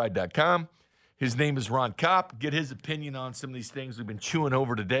ArrowheadPride.com. His name is Ron Kopp. Get his opinion on some of these things we've been chewing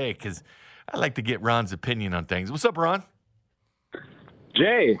over today, because I like to get Ron's opinion on things. What's up, Ron?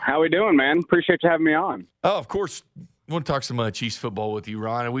 Jay, how we doing, man? Appreciate you having me on. Oh, of course. I want to talk some Chiefs football with you,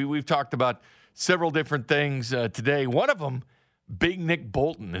 Ron. And we've talked about several different things today. One of them, big Nick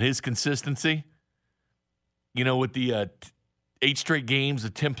Bolton and his consistency. You know, with the 8 straight games, the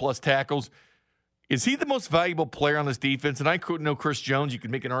 10-plus tackles. Is he the most valuable player on this defense? And I know Chris Jones, you could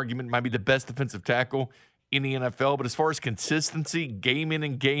make an argument, might be the best defensive tackle in the NFL. But as far as consistency, game in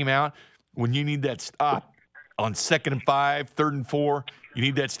and game out, when you need that stop on 2nd and 5, 3rd and 4, you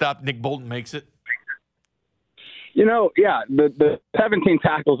need that stop, Nick Bolton makes it. You know, yeah, the 17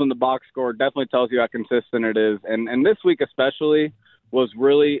 tackles in the box score definitely tells you how consistent it is. And this week especially was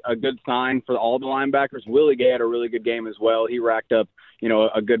really a good sign for all the linebackers. Willie Gay had a really good game as well. He racked up, you know,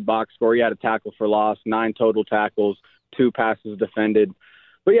 a good box score. He had a tackle for loss, 9 total tackles, 2 passes defended.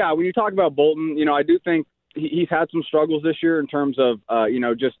 But, yeah, when you talk about Bolton, you know, I do think he's had some struggles this year in terms of, you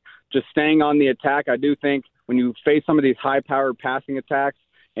know, just staying on the attack. I do think when you face some of these high-powered passing attacks,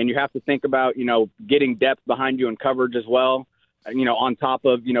 and you have to think about, you know, getting depth behind you in coverage as well, you know, on top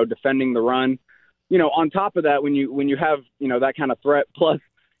of, you know, defending the run. You know, on top of that, when you have, you know, that kind of threat, plus,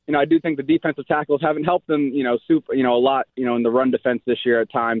 you know, I do think the defensive tackles haven't helped them, you know, a lot, you know, in the run defense this year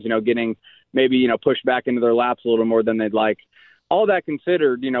at times, you know, getting maybe, you know, pushed back into their laps a little more than they'd like. All that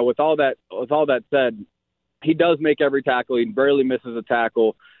considered, you know, with all that said, he does make every tackle. He barely misses a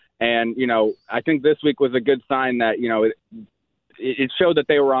tackle. And, you know, I think this week was a good sign that, you know, it showed that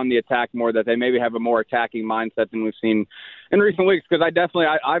they were on the attack more, that they maybe have a more attacking mindset than we've seen in recent weeks. Because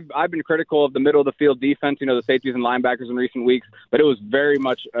I've been critical of the middle of the field defense, you know, the safeties and linebackers in recent weeks, but it was very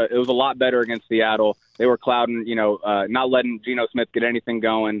much it was a lot better against Seattle. They were clouding, you know, not letting Geno Smith get anything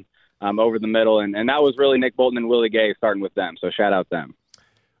going over the middle, and that was really Nick Bolton and Willie Gay starting with them. So shout out them.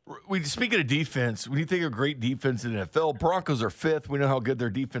 Speaking of defense, when you think of great defense in the NFL, Broncos are 5th. We know how good their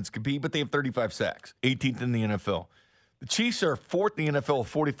defense could be, but they have 35 sacks, 18th in the NFL. The Chiefs are 4th in the NFL with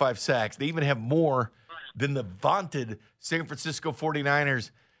 45 sacks. They even have more than the vaunted San Francisco 49ers.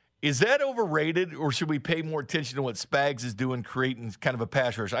 Is that overrated, or should we pay more attention to what Spags is doing, creating kind of a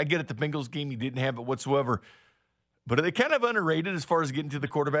pass rush? I get it, the Bengals game, he didn't have it whatsoever. But are they kind of underrated as far as getting to the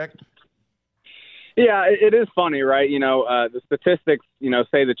quarterback? Yeah, it is funny, right? You know, the statistics, you know,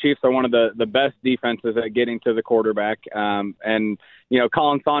 say the Chiefs are one of the best defenses at getting to the quarterback. And, you know,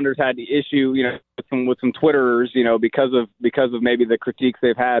 Colin Saunders had the issue, you know, with some Twitterers, you know, because of maybe the critiques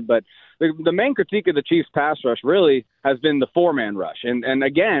they've had. But the main critique of the Chiefs pass rush really has been the 4-man rush. And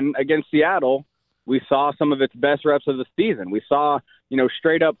again, against Seattle, we saw some of its best reps of the season. We saw, you know,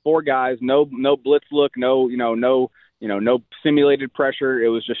 straight up 4 guys, no blitz look, no simulated pressure. It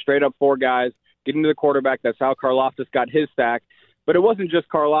was just straight up 4 guys getting to the quarterback. That's how Karlaftis got his sack. But it wasn't just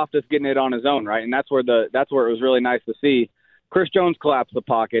Karlaftis getting it on his own, right? And that's where it was really nice to see Chris Jones collapse the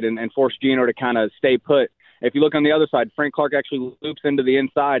pocket and force Geno to kind of stay put. If you look on the other side, Frank Clark actually loops into the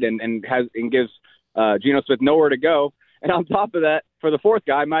inside and gives Geno Smith nowhere to go. And on top of that, for the fourth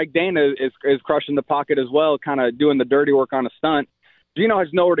guy, Mike Dana is crushing the pocket as well, kind of doing the dirty work on a stunt. Geno has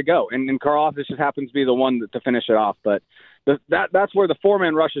nowhere to go, and Karlaftis just happens to be the one to finish it off. But that's where the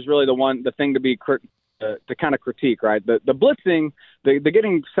four-man rush is really the thing to kind of critique, right? The blitzing, the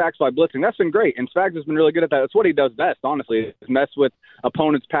getting sacks by blitzing, that's been great, and Spags has been really good at that. That's what he does best, honestly, is mess with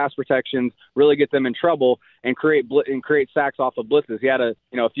opponents' pass protections, really get them in trouble, and create sacks off of blitzes. He had a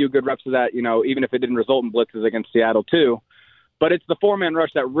few good reps of that, even if it didn't result in blitzes against Seattle too. But it's the four-man rush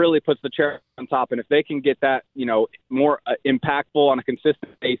that really puts the cherry on top. And if they can get that, more impactful on a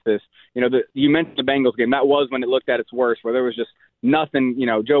consistent basis, you mentioned the Bengals game. That was when it looked at its worst, where there was just nothing.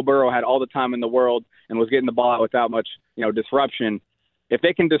 Joe Burrow had all the time in the world and was getting the ball out without much, disruption. If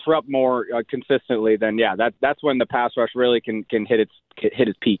they can disrupt more consistently, then that's when the pass rush really can hit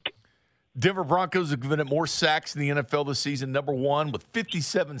its peak. Denver Broncos have given up more sacks in the NFL this season, number one, with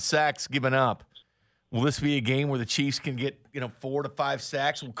 57 sacks given up. Will this be a game where the Chiefs can get 4 to 5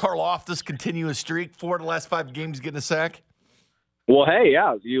 sacks? Will Karlaftis continue his streak? 4 of the last 5 games getting a sack? Well, hey,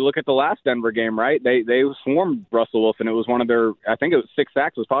 yeah. You look at the last Denver game, right? They swarmed Russell Wilson. It was one of their, I think it was 6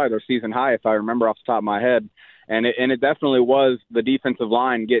 sacks was probably their season high, if I remember off the top of my head. And it definitely was the defensive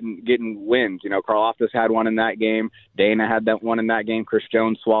line getting wins. Karlaftis had one in that game. Dana had that one in that game. Chris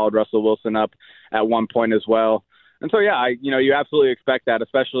Jones swallowed Russell Wilson up at one point as well. And so, you absolutely expect that,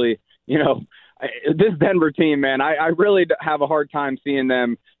 especially, this Denver team, man, I really have a hard time seeing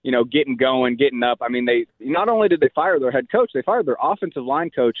them, getting going, getting up. I mean, they not only did they fire their head coach, they fired their offensive line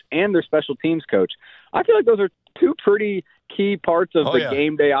coach and their special teams coach. I feel like those are 2 pretty key parts of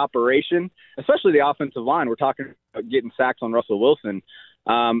game day operation, especially the offensive line. We're talking about getting sacks on Russell Wilson.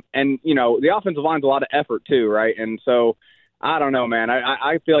 And, the offensive line's a lot of effort too, right? And so I don't know, man.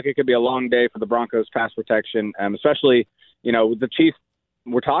 I feel like it could be a long day for the Broncos pass protection, especially, with the Chiefs.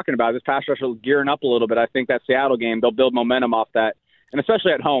 We're talking about this pass rush is gearing up a little bit. I think that Seattle game, they'll build momentum off that. And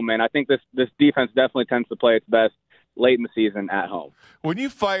especially at home, man, I think this defense definitely tends to play its best late in the season at home. When you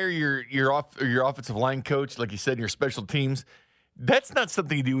fire your offensive line coach, like you said, your special teams, that's not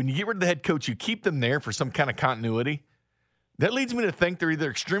something you do. When you get rid of the head coach, you keep them there for some kind of continuity. That leads me to think they're either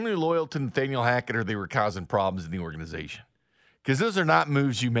extremely loyal to Nathaniel Hackett or they were causing problems in the organization. Because those are not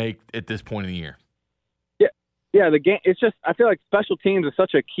moves you make at this point in the year. Yeah, the game. It's just I feel like special teams is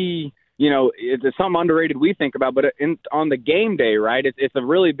such a key. It's something underrated we think about, but on the game day, right? It's a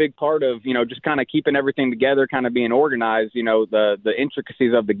really big part of just kind of keeping everything together, kind of being organized. The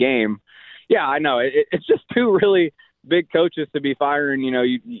intricacies of the game. Yeah, I know it's just 2 really big coaches to be firing.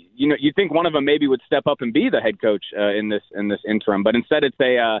 You think one of them maybe would step up and be the head coach in this interim, but instead it's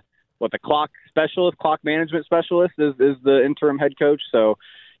the clock management specialist is the interim head coach. So.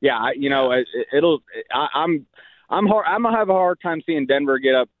 Yeah, I'm gonna have a hard time seeing Denver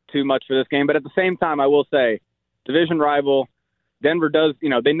get up too much for this game, but at the same time, I will say, division rival, Denver does,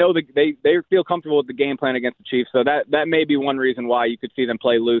 they know they feel comfortable with the game plan against the Chiefs, so that may be one reason why you could see them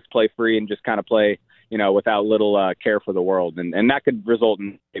play loose, play free, and just kind of play, without little care for the world, and that could result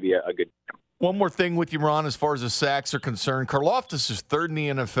in maybe a good. One more thing with you, Ron, as far as the sacks are concerned, Karlaftis is 3rd in the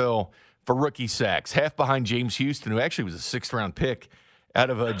NFL for rookie sacks, half behind James Houston, who actually was a 6th-round pick out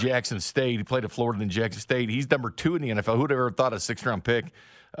of Jackson State. He played at Florida and Jackson State. He's number 2 in the NFL. Who'd ever thought a 6th-round pick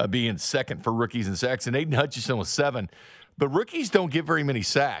being 2nd for rookies in sacks? And Aiden Hutchinson was 7. But rookies don't get very many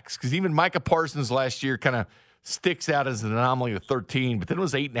sacks because even Micah Parsons last year kind of sticks out as an anomaly with 13. But then it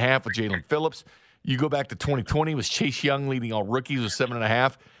was 8.5 with Jalen Phillips. You go back to 2020, it was Chase Young leading all rookies with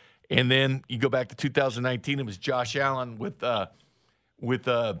 7.5. And then you go back to 2019, it was Josh Allen with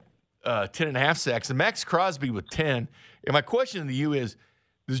 10.5 sacks, and Max Crosby with 10. And my question to you is,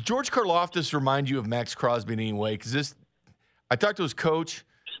 does George Karlaftis remind you of Max Crosby in any way? Because I talked to his coach,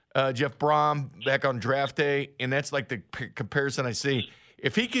 Jeff Brom, back on draft day, and that's like the comparison I see.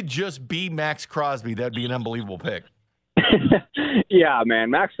 If he could just be Max Crosby, that'd be an unbelievable pick. Yeah, man,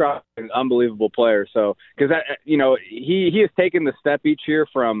 Max Crosby is an unbelievable player. So, because he has taken the step each year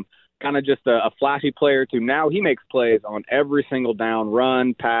from kind of just a flashy player to now he makes plays on every single down,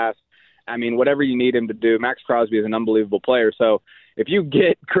 run, pass. I mean, whatever you need him to do, Max Crosby is an unbelievable player. So if you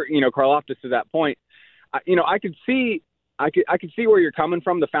get, Karlaftis to that point, I could see where you're coming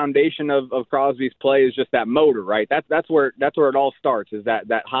from. The foundation of Crosby's play is just that motor, right? That's where it all starts. Is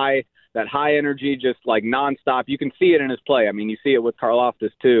that high energy, just like nonstop. You can see it in his play. I mean, you see it with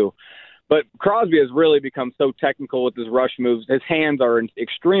Karlaftis too. But Crosby has really become so technical with his rush moves. His hands are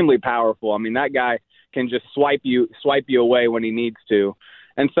extremely powerful. I mean, that guy can just swipe you away when he needs to.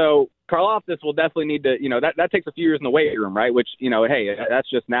 And so Karlaftis will definitely need to, that takes a few years in the weight room, right? Which, hey, that's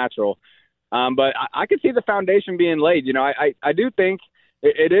just natural. But I could see the foundation being laid. I do think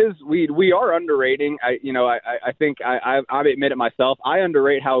It is. We are underrating. I think I admit it myself. I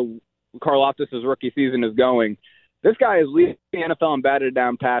underrate how Karlaftis' rookie season is going. This guy is leading the NFL in batted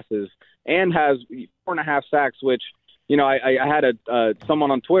down passes and has 4.5 sacks, which, I had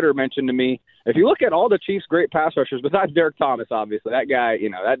someone on Twitter mention to me, if you look at all the Chiefs' great pass rushers, besides Derek Thomas, obviously, that guy,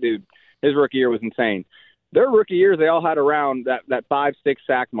 that dude, his rookie year was insane. Their rookie years, they all had around that 5-6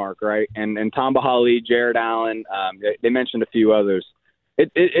 sack mark, right? And Tom Bahali, Jared Allen, they mentioned a few others.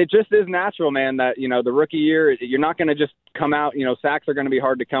 It just is natural, man, that, the rookie year, you're not going to just come out, sacks are going to be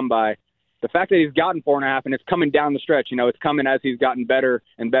hard to come by. The fact that he's gotten 4.5 and it's coming down the stretch, it's coming as he's gotten better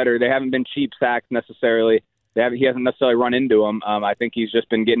and better. They haven't been cheap sacks necessarily. He hasn't necessarily run into them. I think he's just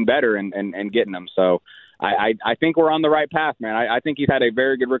been getting better and getting them. So I think we're on the right path, man. I think he's had a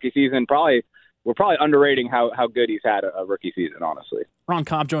very good rookie season. We're probably underrating how good he's had a rookie season, honestly. Ron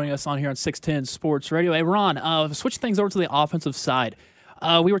Kopp joining us on here on 610 Sports Radio. Hey, Ron, switch things over to the offensive side.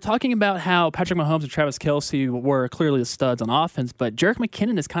 We were talking about how Patrick Mahomes and Travis Kelce were clearly the studs on offense, but Jerick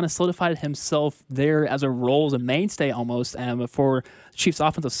McKinnon has kind of solidified himself there as a role, as a mainstay almost for the Chiefs'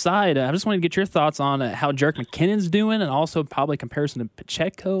 offensive side. I just wanted to get your thoughts on how Jerick McKinnon's doing and also probably comparison to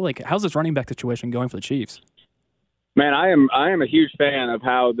Pacheco. Like, how's this running back situation going for the Chiefs? Man, I am a huge fan of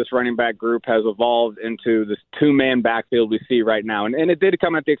how this running back group has evolved into this two-man backfield we see right now. And it did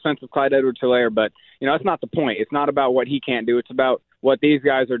come at the expense of Clyde Edwards-Helaire, but, that's not the point. It's not about what he can't do. It's about what these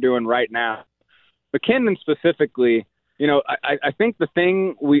guys are doing right now. McKinnon specifically, I think the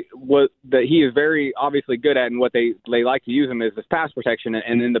thing that he is very obviously good at and what they like to use him is this pass protection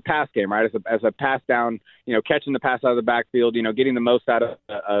and in the pass game, right? As a pass down, catching the pass out of the backfield, getting the most out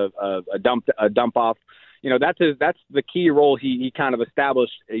of a dump off. That's the key role he kind of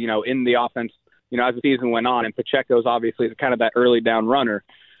established, in the offense, as the season went on. And Pacheco's obviously kind of that early down runner.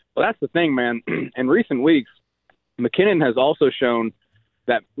 Well, that's the thing, man. In recent weeks, McKinnon has also shown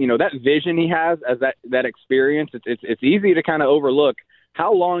that, that vision he has as that experience. It's easy to kind of overlook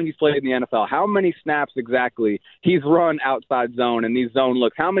how long he's played in the NFL, how many snaps exactly he's run outside zone and these zone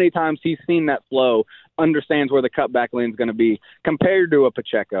looks, how many times he's seen that flow, understands where the cutback lane is going to be compared to a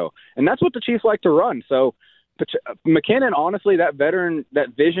Pacheco. And that's what the Chiefs like to run. So McKinnon, honestly, that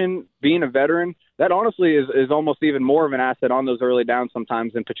vision, being a veteran, that honestly is almost even more of an asset on those early downs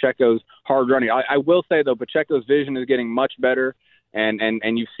sometimes than Pacheco's hard running. I will say, though, Pacheco's vision is getting much better, and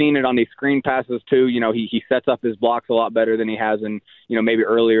you've seen it on these screen passes, too. He sets up his blocks a lot better than he has in, maybe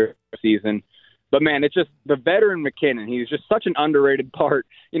earlier season. But, man, it's just the veteran McKinnon. He's just such an underrated part.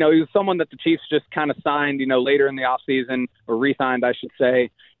 He was someone that the Chiefs just kind of signed, later in the offseason, or re-signed, I should say.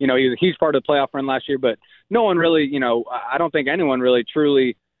 He was a huge part of the playoff run last year, but no one really, I don't think anyone really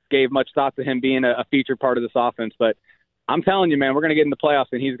truly gave much thought to him being a featured part of this offense. But I'm telling you, man, we're going to get in the playoffs,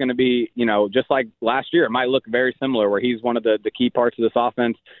 and he's going to be, just like last year. It might look very similar, where he's one of the key parts of this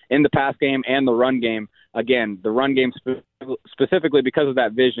offense in the pass game and the run game. Again, the run game specifically because of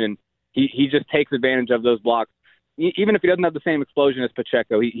that vision, he just takes advantage of those blocks. Even if he doesn't have the same explosion as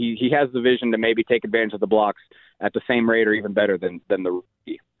Pacheco, he has the vision to maybe take advantage of the blocks at the same rate or even better than the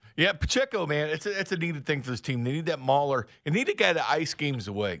rookie. Yeah, Pacheco, man, it's a needed thing for this team. They need that mauler. They need a guy to ice games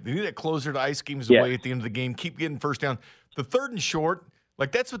away. They need that closer to ice games away at the end of the game. Keep getting first down. The third and short,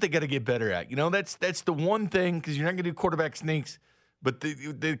 that's what they got to get better at. That's the one thing, because you're not going to do quarterback sneaks. But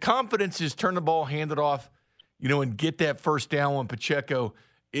the confidence is turn the ball, hand it off, and get that first down when Pacheco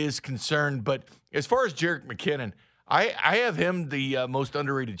is concerned. But as far as Jerick McKinnon, I have him the most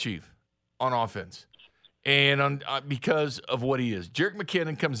underrated Chief on offense. And because of what he is. Jerick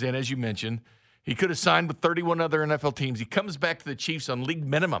McKinnon comes in, as you mentioned. He could have signed with 31 other NFL teams. He comes back to the Chiefs on league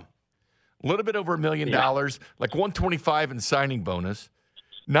minimum. A little bit over $1 million, like $125 in signing bonus.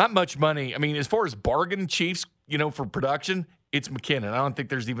 Not much money. I mean, as far as bargain Chiefs, for production, it's McKinnon. I don't think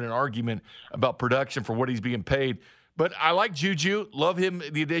there's even an argument about production for what he's being paid. But I like Juju. Love him,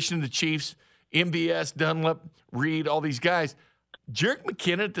 the addition of the Chiefs, MBS, Dunlap, Reed, all these guys. Jerick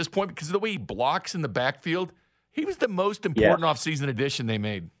McKinnon at this point, because of the way he blocks in the backfield, he was the most important offseason addition they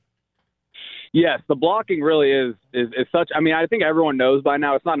made. Yes, the blocking really is such. I mean, I think everyone knows by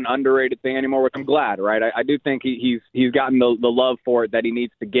now it's not an underrated thing anymore, which I'm glad, right? I do think he's gotten the love for it that he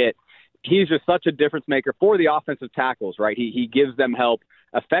needs to get. He's just such a difference maker for the offensive tackles, right? He gives them help,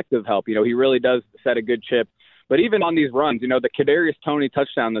 effective help. He really does set a good chip. But even on these runs, the Kadarius Toney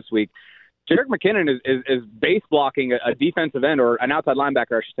touchdown this week, Jerick McKinnon is base blocking a defensive end or an outside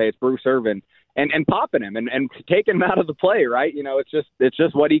linebacker, I should say. It's Bruce Irvin, and popping him and taking him out of the play, right? It's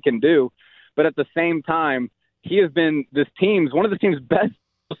just what he can do. But at the same time, he has been one of the team's best,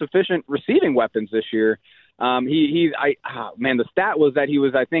 most efficient receiving weapons this year. The stat was that he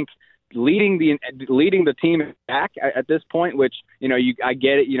was, I think, leading the team back at this point, which, I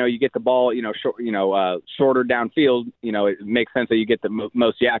get it. You get the ball, shorter downfield. It makes sense that you get the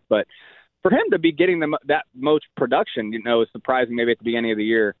most yak. But for him to be getting that most production, is surprising maybe at the beginning of the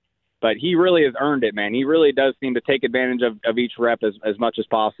year. But he really has earned it, man. He really does seem to take advantage of each rep as much as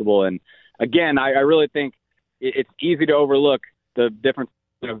possible. And again, I really think it's easy to overlook the difference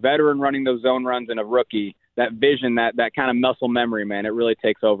in a veteran running those zone runs and a rookie. That vision, that kind of muscle memory, man, it really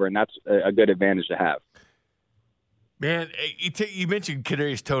takes over, and that's a good advantage to have. Man, you mentioned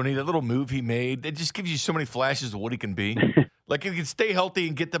Kadarius Toney, that little move he made. It just gives you so many flashes of what he can be. Like, if he can stay healthy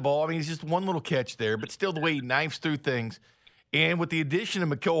and get the ball, I mean, he's just one little catch there, but still the way he knives through things. And with the addition of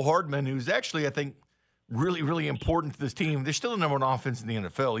Mecole Hardman, who's actually, I think, really, really important to this team. They're still the number one offense in the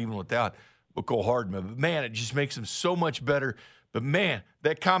NFL, even without Mecole Hardman. But, man, it just makes them so much better. But, man,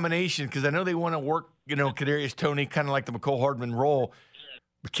 that combination, because I know they want to work, Kadarius Toney, kind of like the Mecole Hardman role.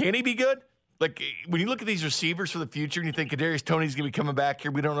 But can he be good? Like, when you look at these receivers for the future and you think Kadarius Toney's going to be coming back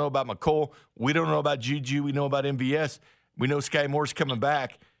here, we don't know about Mecole. We don't know about Juju. We know about MVS. We know Sky Moore's coming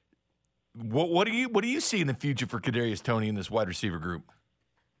back. What do you see in the future for Kadarius Toney in this wide receiver group?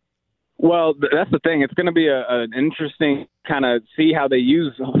 Well, that's the thing. It's going to be an interesting kind of see how they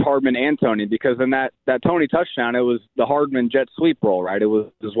use Hardman and Toney, because in that Toney touchdown, it was the Hardman jet sweep roll, right? It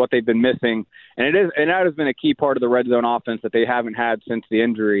was what they've been missing, and that has been a key part of the red zone offense that they haven't had since the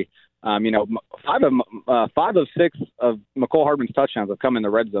injury. 5 of 6 of Mecole Hardman's touchdowns have come in the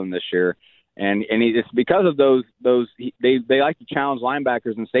red zone this year, and it's because of those. They like to challenge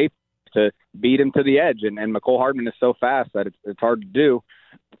linebackers and safeties to beat him to the edge, and Mecole Hardman is so fast that it's hard to do.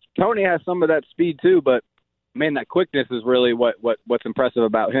 Toney has some of that speed too, but man, that quickness is really what's impressive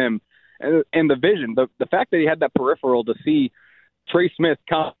about him, and the vision. The fact that he had that peripheral to see Trey Smith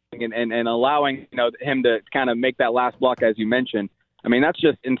coming and allowing him to kind of make that last block, as you mentioned. I mean, that's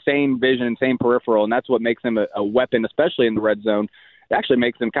just insane vision, insane peripheral, and that's what makes him a weapon, especially in the red zone. It actually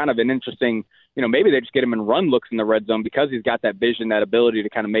makes him kind of an interesting. Maybe they just get him in run looks in the red zone because he's got that vision, that ability to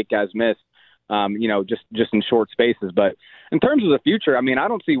kind of make guys miss. Just in short spaces. But in terms of the future, I mean, I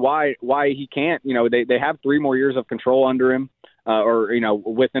don't see why he can't. They have 3 more years of control under him,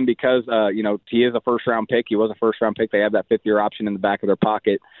 with him because he is a first-round pick. He was a first-round pick. They have that 5th-year option in the back of their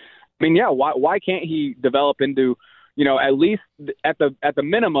pocket. I mean, yeah, why can't he develop into, at least at the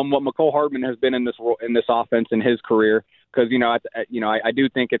minimum what Mecole Hardman has been in this offense in his career? Because I do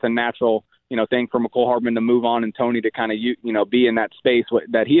think it's a natural thing for Mecole Hardman to move on and Toney to kind of be in that space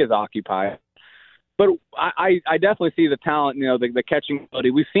that he has occupied. But I definitely see the talent, the catching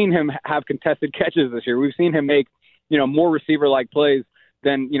ability. We've seen him have contested catches this year. We've seen him make, more receiver-like plays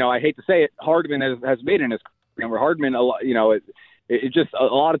than, I hate to say it, Hardman has made in his career. Where Hardman, it just a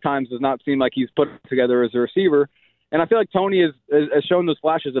lot of times does not seem like he's put together as a receiver. And I feel like Toney has shown those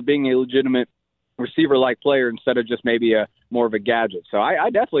flashes of being a legitimate receiver-like player instead of just maybe more of a gadget. So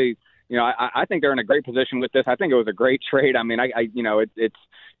I definitely, I think they're in a great position with this. I think it was a great trade. I mean, it's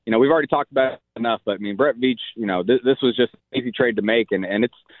we've already talked about it enough, but I mean, Brett Veach, this was just an easy trade to make, and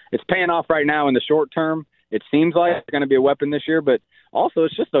it's paying off right now in the short term. It seems like it's going to be a weapon this year, but also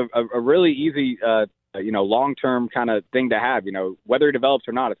it's just a really easy, long-term kind of thing to have. Whether he develops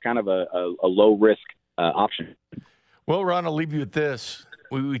or not, it's kind of a low-risk option. Well, Ron, I'll leave you with this.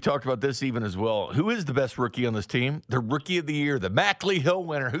 We talked about this even as well. Who is the best rookie on this team? The Rookie of the Year, the Mackley Hill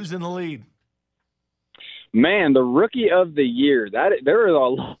winner. Who's in the lead? Man, the Rookie of the Year. There are a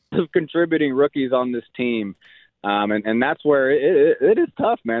lot of contributing rookies on this team, and that's where it is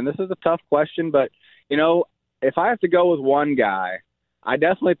tough, man. This is a tough question, but if I have to go with one guy, I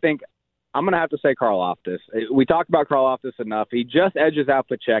definitely think I'm going to have to say Karlaftis. We talked about Karlaftis enough. He just edges out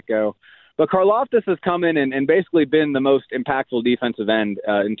Pacheco. But Karlaftis has come in and basically been the most impactful defensive end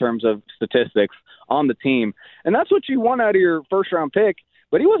in terms of statistics on the team. And that's what you want out of your first-round pick.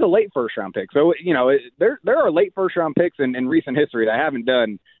 But he was a late first-round pick. So, there are late first-round picks in recent history that haven't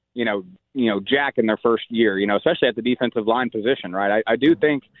done, jack in their first year, especially at the defensive line position, right? I do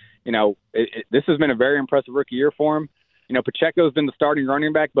think, this has been a very impressive rookie year for him. Pacheco's been the starting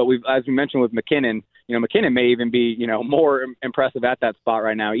running back, but as we mentioned with McKinnon, McKinnon may even be, more impressive at that spot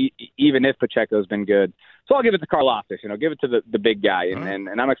right now, even if Pacheco's been good. So I'll give it to Karlaftis, give it to the big guy,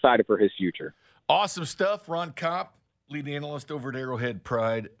 and I'm excited for his future. Awesome stuff. Ron Kopp, lead analyst over at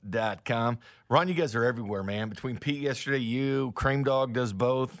ArrowheadPride.com. Ron, you guys are everywhere, man. Between Pete yesterday, you, Cream Dog does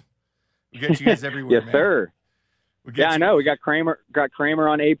both. We got you guys everywhere, yes, man. Sir. I know. We got Kramer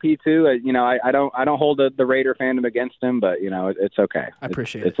on AP too. I don't hold the Raider fandom against him, but it's okay. I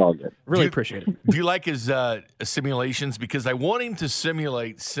appreciate It's all good. Really appreciate it. Do you like his simulations? Because I want him to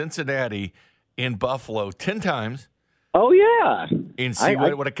simulate Cincinnati in Buffalo 10 times. Oh yeah. and see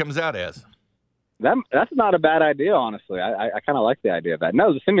what it comes out as. That's not a bad idea, honestly. I kind of like the idea of that.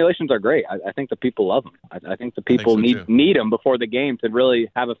 No, the simulations are great. I think the people love them. I think the people need them before the game to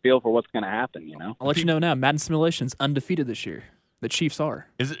really have a feel for what's going to happen, you know? I'll let you know now, Madden Simulation's undefeated this year. The Chiefs are.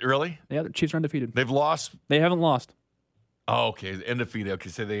 Is it really? Yeah, the Chiefs are undefeated. They've lost? They haven't lost. Oh, okay. Undefeated. Okay,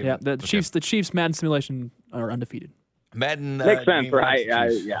 so they. Yeah, the Chiefs Madden Simulation are undefeated. Madden makes sense, right?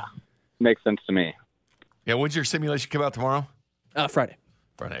 Yeah, makes sense to me. Yeah, when's your simulation come out tomorrow? Friday.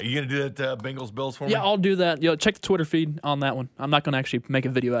 Friday. Are you gonna do that Bengals Bills for me? Yeah, I'll do that. Check the Twitter feed on that one. I'm not gonna actually make a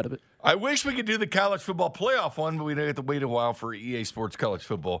video out of it. I wish we could do the college football playoff one, but we don't have to wait a while for EA Sports College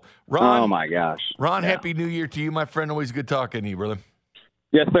Football. Ron, oh my gosh, Ron, Happy New Year to you, my friend. Always good talking to you, brother.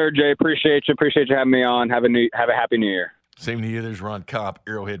 Yes, sir, Jay. Appreciate you. Appreciate you having me on. Have a happy New Year. Same to you. There's Ron Kopp,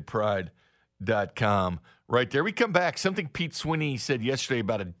 arrowheadpride.com. Right there. We come back. Something Pete Sweeney said yesterday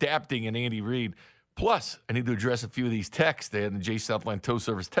about adapting and Andy Reid. Plus, I need to address a few of these texts. They had the J Southland Tow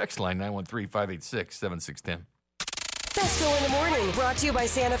Service text line, 913-586-7610. Fesco in the Morning, brought to you by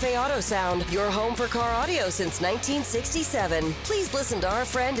Santa Fe Auto Sound, your home for car audio since 1967. Please listen to our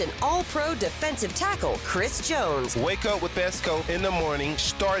friend and all-pro defensive tackle, Chris Jones. Wake up with Fesco in the morning,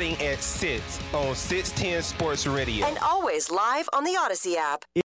 starting at 6 on 610 Sports Radio. And always live on the Odyssey app.